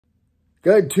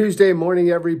Good Tuesday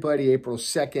morning, everybody. April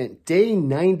 2nd, day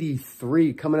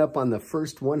 93, coming up on the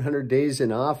first 100 days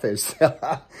in office.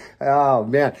 Oh,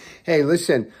 man. Hey,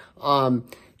 listen, I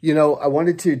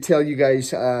wanted to tell you guys,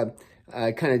 kind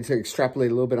of to extrapolate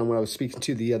a little bit on what I was speaking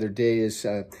to the other day is,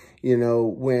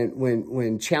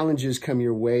 when challenges come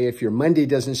your way, if your Monday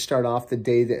doesn't start off the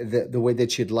day the way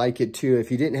that you'd like it to,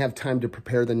 if you didn't have time to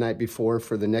prepare the night before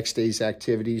for the next day's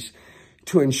activities,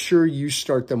 to ensure you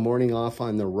start the morning off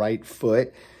on the right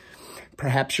foot.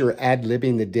 Perhaps you're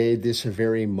ad-libbing the day this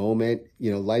very moment.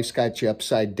 Life's got you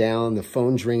upside down. The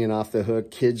phone's ringing off the hook.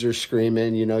 Kids are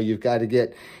screaming. You've got to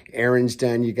get errands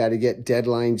done. You got to get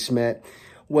deadlines met.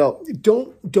 Well,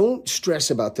 don't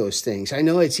stress about those things. I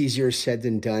know it's easier said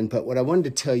than done, but what I wanted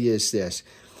to tell you is this.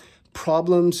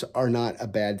 Problems are not a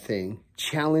bad thing.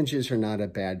 Challenges are not a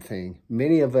bad thing.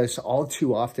 Many of us, all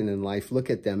too often in life, look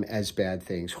at them as bad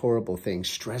things, horrible things,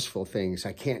 stressful things.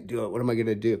 I can't do it. What am I going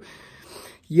to do?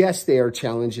 Yes, they are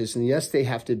challenges, and yes, they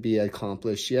have to be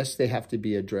accomplished. Yes, they have to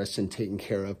be addressed and taken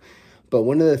care of. But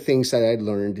one of the things that I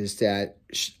learned is that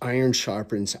iron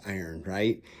sharpens iron,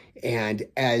 right? And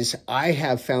as I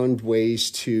have found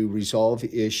ways to resolve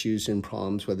issues and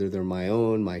problems, whether they're my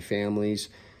own, my family's,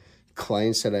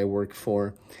 clients that I work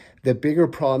for, the bigger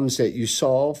problems that you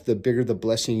solve, the bigger the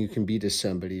blessing you can be to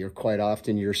somebody, or quite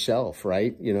often yourself,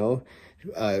 right?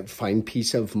 Find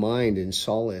peace of mind and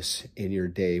solace in your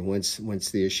day once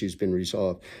the issue's been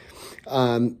resolved.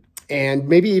 And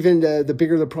maybe even the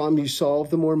bigger the problem you solve,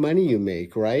 the more money you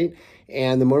make, right?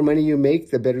 And the more money you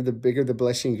make, the bigger the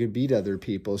blessing could be to other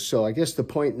people. So I guess the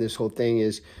point in this whole thing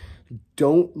is,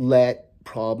 don't let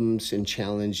problems and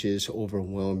challenges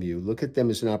overwhelm you. Look at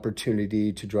them as an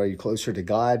opportunity to draw you closer to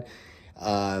God,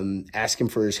 ask Him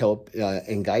for His help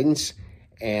and guidance,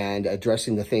 and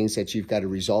addressing the things that you've got to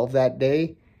resolve that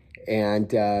day,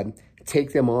 and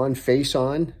take them on, face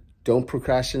on. Don't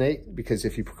procrastinate, because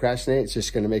if you procrastinate, it's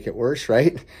just going to make it worse,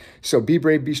 right? So be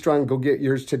brave, be strong, go get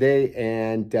yours today,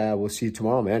 and we'll see you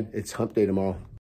tomorrow, man. It's hump day tomorrow.